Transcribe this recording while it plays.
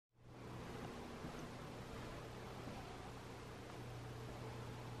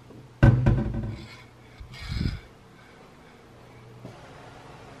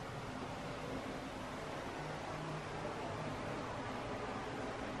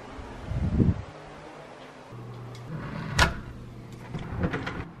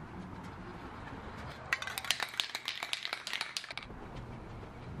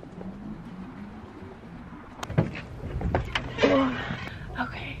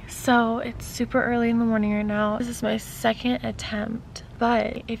So it's super early in the morning right now. This is my second attempt,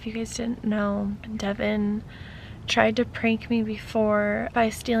 but if you guys didn't know, Devin tried to prank me before by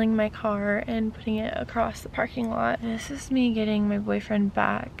stealing my car and putting it across the parking lot. And this is me getting my boyfriend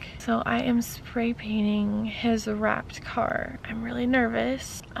back. So I am spray painting his wrapped car. I'm really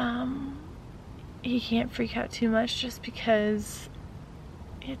nervous. He can't freak out too much just because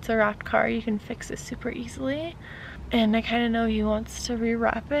it's a wrapped car. You can fix it super easily. And I kind of know he wants to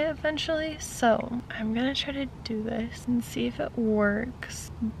rewrap it eventually, so I'm gonna try to do this and see if it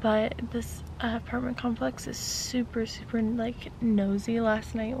works. But this apartment complex is super like nosy.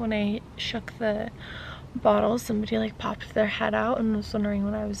 Last night when I shook the bottle, somebody like popped their head out and was wondering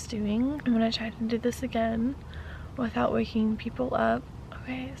what I was doing. I'm gonna try to do this again without waking people up.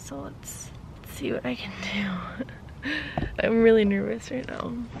 Okay, so let's see what I can do. I'm really nervous right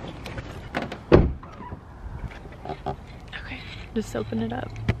now. Okay, just open it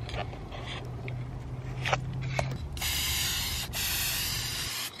up.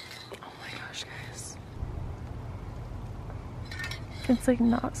 Oh my gosh, guys. It's like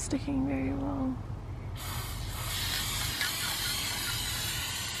not sticking very well.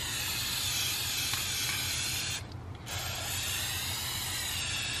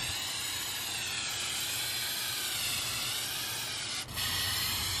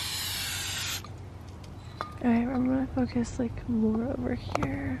 Alright, I'm gonna focus like more over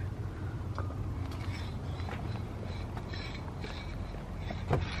here.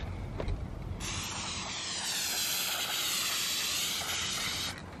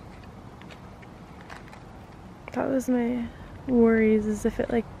 That was my worries, is if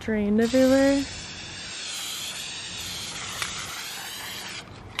it like drained everywhere.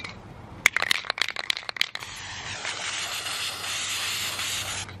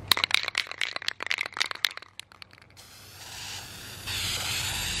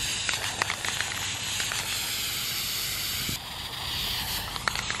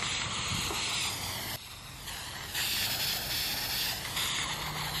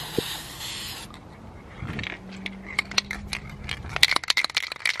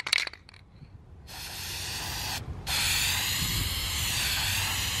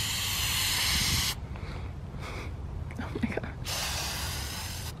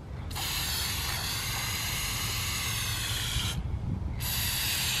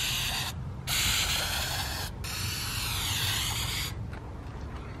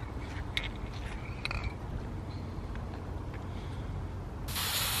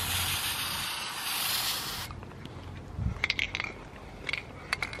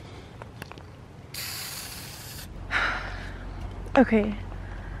 Okay,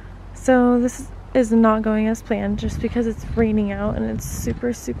 so this is not going as planned just because it's raining out and it's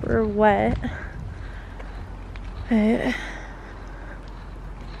super wet. But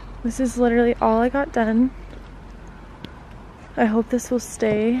this is literally all I got done. I hope this will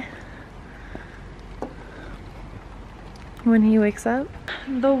stay when he wakes up.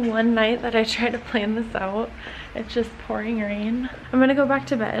 The one night that I tried to plan this out, it's just pouring rain. I'm gonna go back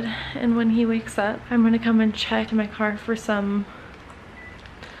to bed, and when he wakes up, I'm gonna come and check my car for some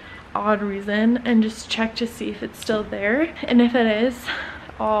odd reason and just check to see if it's still there. And if it is,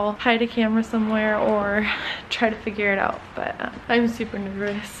 I'll hide a camera somewhere or try to figure it out. But I'm super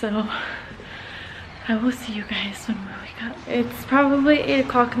nervous, so I will see you guys when we wake up. It's probably 8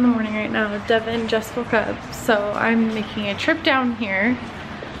 o'clock in the morning right now. Devin just woke up, so I'm making a trip down here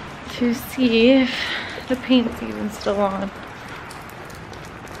to see if the paint's even still on.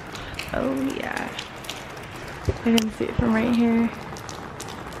 Oh yeah, I can see it from right here.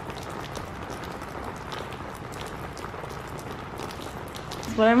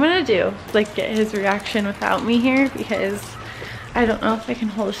 What I'm gonna do, like, get his reaction without me here, because I don't know if I can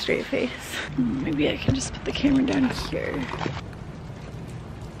hold a straight face. Maybe I can just put the camera down here.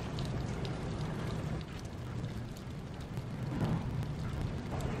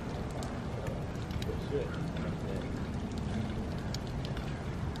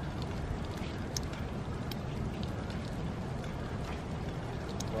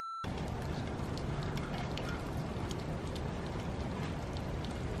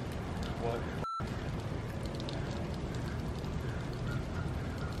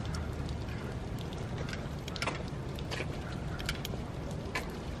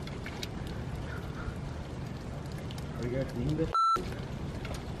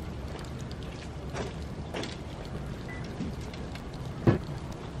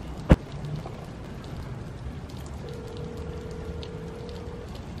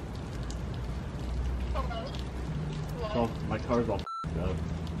 Oh, my car's all f***ed up.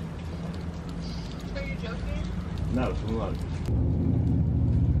 Are you joking? No, it's not.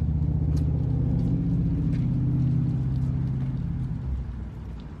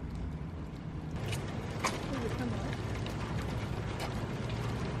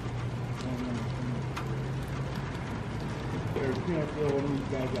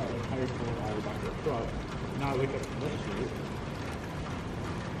 I got like tires falling out of the back of the truck. Now I wake up from this shit.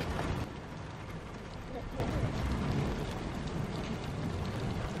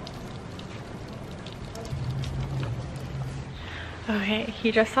 Okay,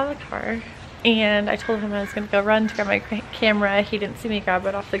 he just saw the car and I told him I was gonna go run to grab my camera. He didn't see me grab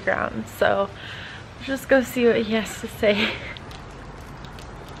it off the ground, so we'll just go see what he has to say.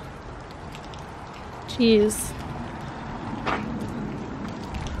 Jeez.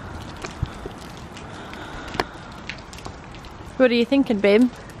 What are you thinking, babe?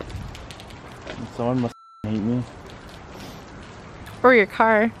 Someone must hate me. Or your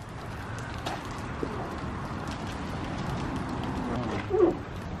car.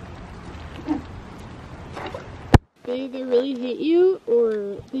 They either really hate you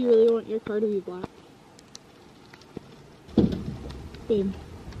or they really want your car to be black. Babe,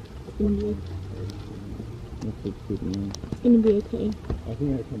 it's gonna be okay. I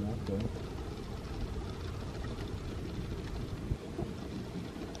think I can after.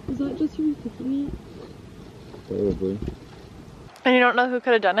 Is that just you thinking it? Probably. And you don't know who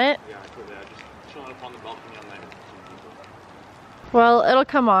could have done it? Yeah, I could have. Just chilling up on the balcony on night. Well, it'll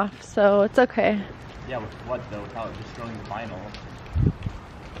come off, so it's okay. Yeah, with what though? Without destroying the vinyl.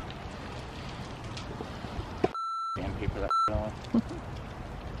 Sandpaper that off.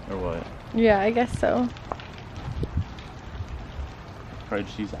 Or what? Yeah, I guess so. Probably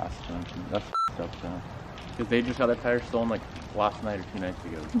just use acetone. That's up though. Because they just got their tires stolen like last night or 2 nights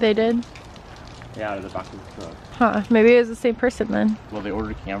ago. They did? Yeah, out of the back of the truck. Huh, maybe it was the same person then. Well, they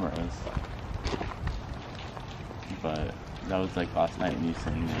ordered cameras. But that was like last night and you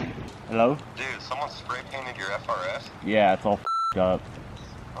saying that. Hello? Dude, someone spray painted your FRS? Yeah, it's all f***ed up.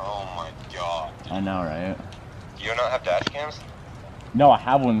 Oh my god. I know, right? Do you not have dash cams? No, I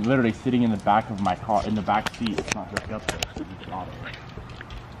have one literally sitting in the back of my car, in the back seat. It's not hooked up there. So just got it.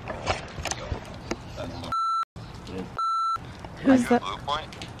 That's so It is. Who's Are that? you a Blue Point?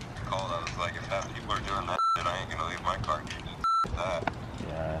 Called. I was like, if that people are doing that shit, I ain't gonna leave my car getting that.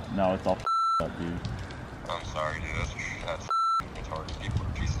 Yeah, no, it's all f***ed up, dude. I'm sorry, dude. That's retarded. People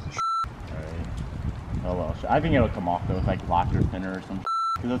are pieces of shit. Alright. Oh well. I think it'll come off though with like lacquer thinner or something.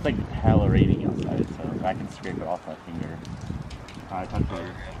 Because it's like hella raining outside, so I can scrape it off my finger. Alright, talk to you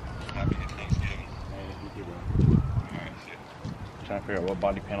later. Happy Thanksgiving. Hey, you too, bro. Alright, see ya. Trying to figure out what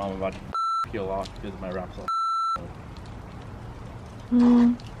body panel I'm about to peel off because my wrap's all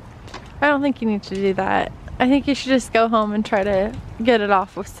I don't think you need to do that. I think you should just go home and try to get it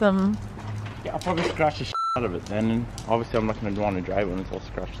off with some... Yeah, I'll probably scratch the out of it then, and obviously I'm not going to want to drive it when it's all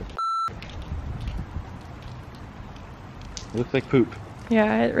scratched up. It looks like poop.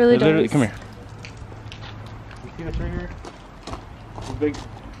 Yeah, it really Literally, does. come here. You see this right here? This big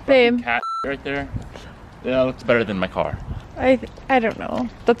Babe. cat right there? Yeah, it looks better than my car. I don't know.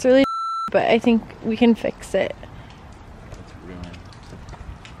 That's really but I think we can fix it. It's ruined.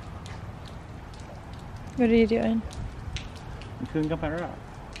 What are you doing? You couldn't get my wrap.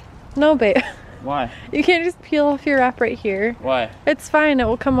 No, babe. Why? You can't just peel off your wrap right here. Why? It's fine. It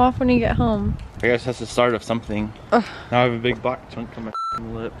will come off when you get home. I guess that's the start of something. Ugh. Now I have a big black chunk on my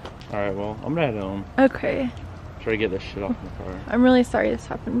lip. Alright, well, I'm gonna head home. Okay. Try to get this shit off my car. I'm really sorry this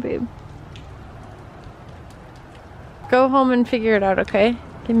happened, babe. Go home and figure it out, okay?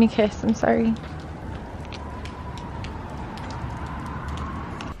 Give me a kiss. I'm sorry.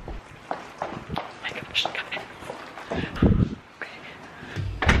 Oh my gosh, guys.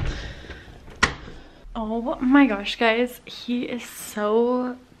 Oh my gosh, guys. He is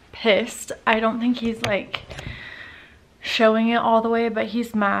so pissed. I don't think he's like showing it all the way, but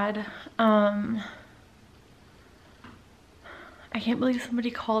he's mad. I can't believe somebody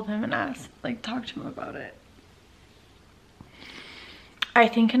called him and asked, like, talked to him about it. I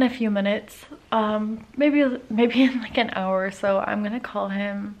think in a few minutes, maybe in like an hour or so, I'm gonna call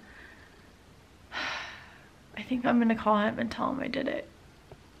him. I think I'm gonna call him and tell him I did it.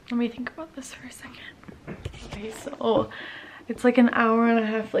 Let me think about this for a second. Okay, so it's like an hour and a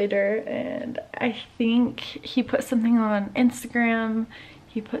half later, and I think he put something on Instagram.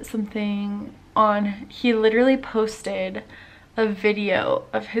 He put something on, he literally posted a video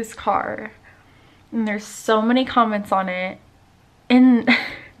of his car, and there's so many comments on it, and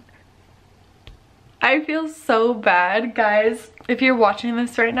I feel so bad, guys. If you're watching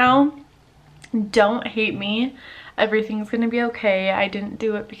this right now, don't hate me. Everything's gonna be okay. I didn't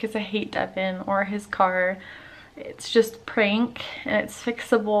do it because I hate Devin or his car. It's just a prank and it's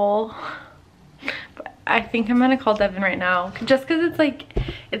fixable. But I think I'm gonna call Devin right now, just because it's like,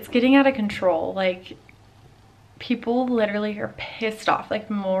 it's getting out of control. Like, people literally are pissed off, like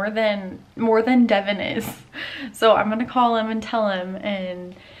more than Devin is. So I'm gonna call him and tell him,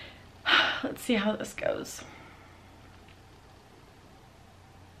 and let's see how this goes.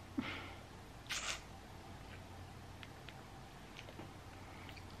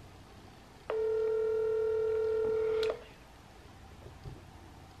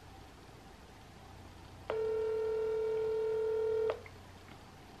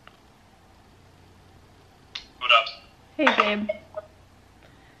 Hey babe.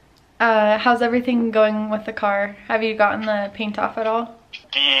 How's everything going with the car? Have you gotten the paint off at all?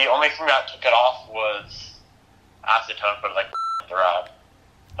 The only thing that took it off was acetone, but like the wrap.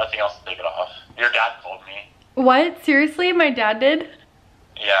 Nothing else to take it off. Your dad called me. What? Seriously? My dad did?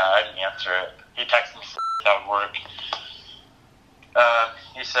 Yeah, I didn't answer it. He texted me that would work.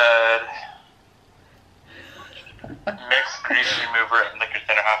 He said, mix grease remover and liquor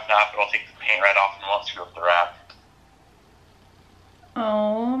thinner half and half. It'll take the paint right off and won't screw up the wrap.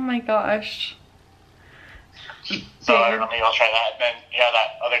 Oh my gosh. So I don't know, maybe I'll try that. And then, yeah,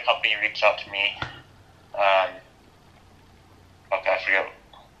 that other company reached out to me. Okay, I forget.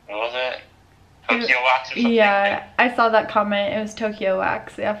 What was it? Tokyo Wax or something? Yeah, I saw that comment. It was Tokyo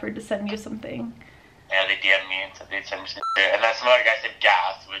Wax. They offered to send you something. Yeah, they DM'd me and said they'd send me some shit. And then some other guy said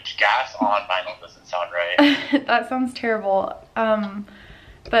gas, which gas on vinyl doesn't sound right. That sounds terrible.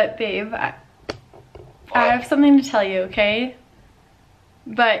 But babe, I have something to tell you, okay?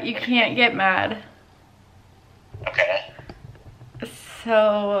 But you can't get mad. Okay.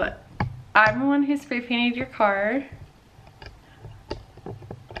 So, I'm the one who spray painted your car.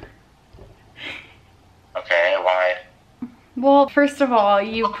 Okay, why? Well, first of all,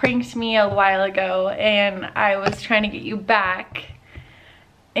 you pranked me a while ago and I was trying to get you back.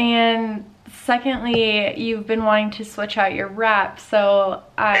 And secondly, you've been wanting to switch out your wrap, so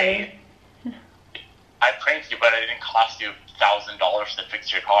I pranked you, but it didn't cost you $1,000 to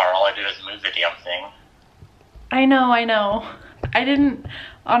fix your car. All I did was move the damn thing. I know. I didn't,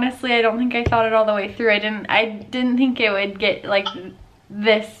 honestly, I don't think I thought it all the way through. I didn't think it would get like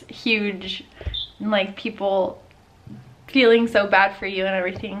this huge, like people feeling so bad for you and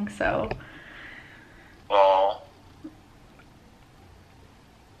everything, so. Well,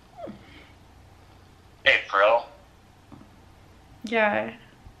 hey, for real? Yeah,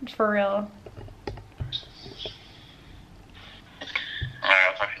 for real. Alright,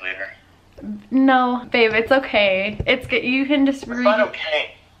 I'll talk to you later. No, babe, it's okay. It's good. You can just It's not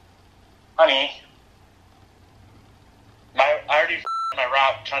okay. Honey, I already f***ed my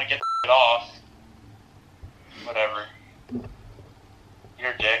wrap trying to get it off. Whatever.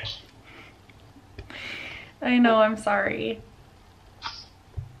 You're a dick. I know, I'm sorry.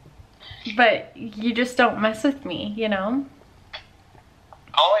 But you just don't mess with me, you know?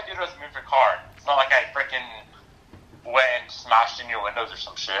 All I did was move your car. It's not like I freaking went and smashed in your windows or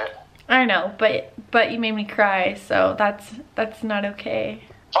some shit. I know, but you made me cry, so that's not okay.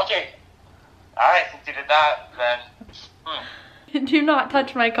 Okay. Alright, since you did that, then Do not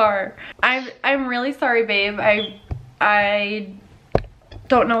touch my car. I'm really sorry, babe. I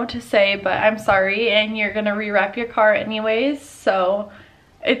don't know what to say, but I'm sorry, and you're gonna rewrap your car anyways, so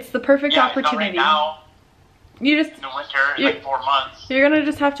it's the perfect opportunity. Not right now. You just in the winter, in like 4 months. You're gonna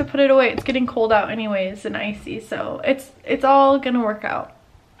just have to put it away. It's getting cold out anyways and icy, so it's all gonna work out.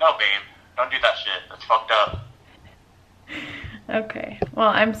 No, babe. Don't do that shit. That's fucked up. Okay. Well,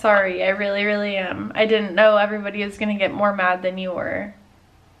 I'm sorry. I really, really am. I didn't know everybody was gonna get more mad than you were.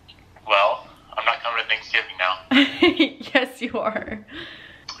 Well, I'm not coming to Thanksgiving now. Yes, you are.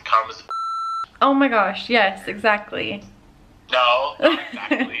 Karma's a Oh my gosh, yes, exactly. No, not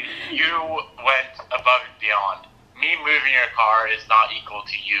exactly. You went above and beyond. Me moving your car is not equal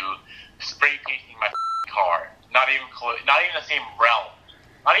to you spray painting my car. Not even the same realm.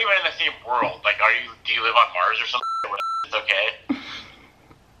 Not even in the same world. Like, do you live on Mars or something? It's okay.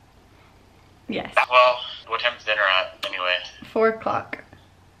 Yes. Well, what time's dinner at anyway? 4 o'clock.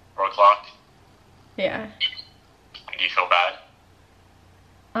 4 o'clock? Yeah. Do you feel bad?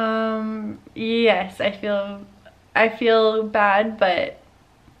 Yes, I feel bad, but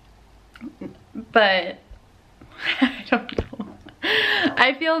I don't know.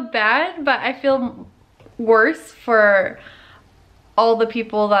 I feel bad, but I feel worse for all the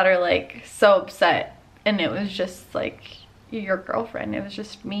people that are like so upset, and it was just like your girlfriend. It was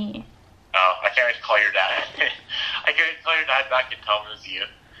just me. Oh, I can't wait to call your dad. I can't wait to call your dad back and tell him it was you.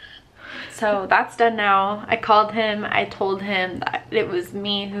 So that's done now. I called him. I told him that it was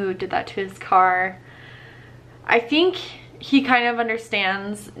me who did that to his car. I think he kind of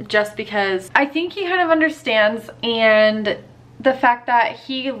understands, just because I think he kind of understands, and the fact that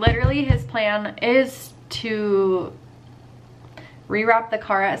he literally, his plan is to rewrap the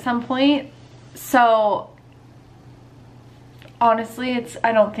car at some point. So honestly,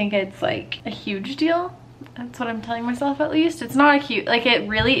 I don't think it's like a huge deal. That's what I'm telling myself, at least. It's not a huge, like, it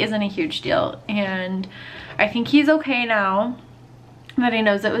really isn't a huge deal. And I think he's okay now that he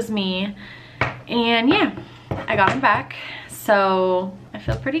knows it was me. And yeah, I got him back. So I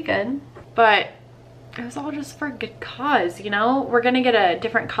feel pretty good. But it was all just for a good cause, you know? We're gonna get a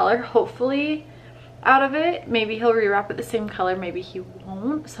different color, hopefully, out of it. Maybe he'll rewrap it the same color, maybe he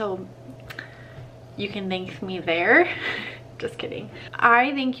won't. So you can thank me there. Just kidding.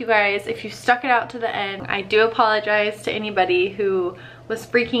 I thank you guys if you stuck it out to the end. I do apologize to anybody who was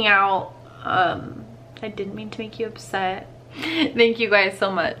freaking out. I didn't mean to make you upset. Thank you guys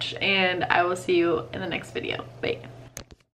so much, and I will see you in the next video. Bye.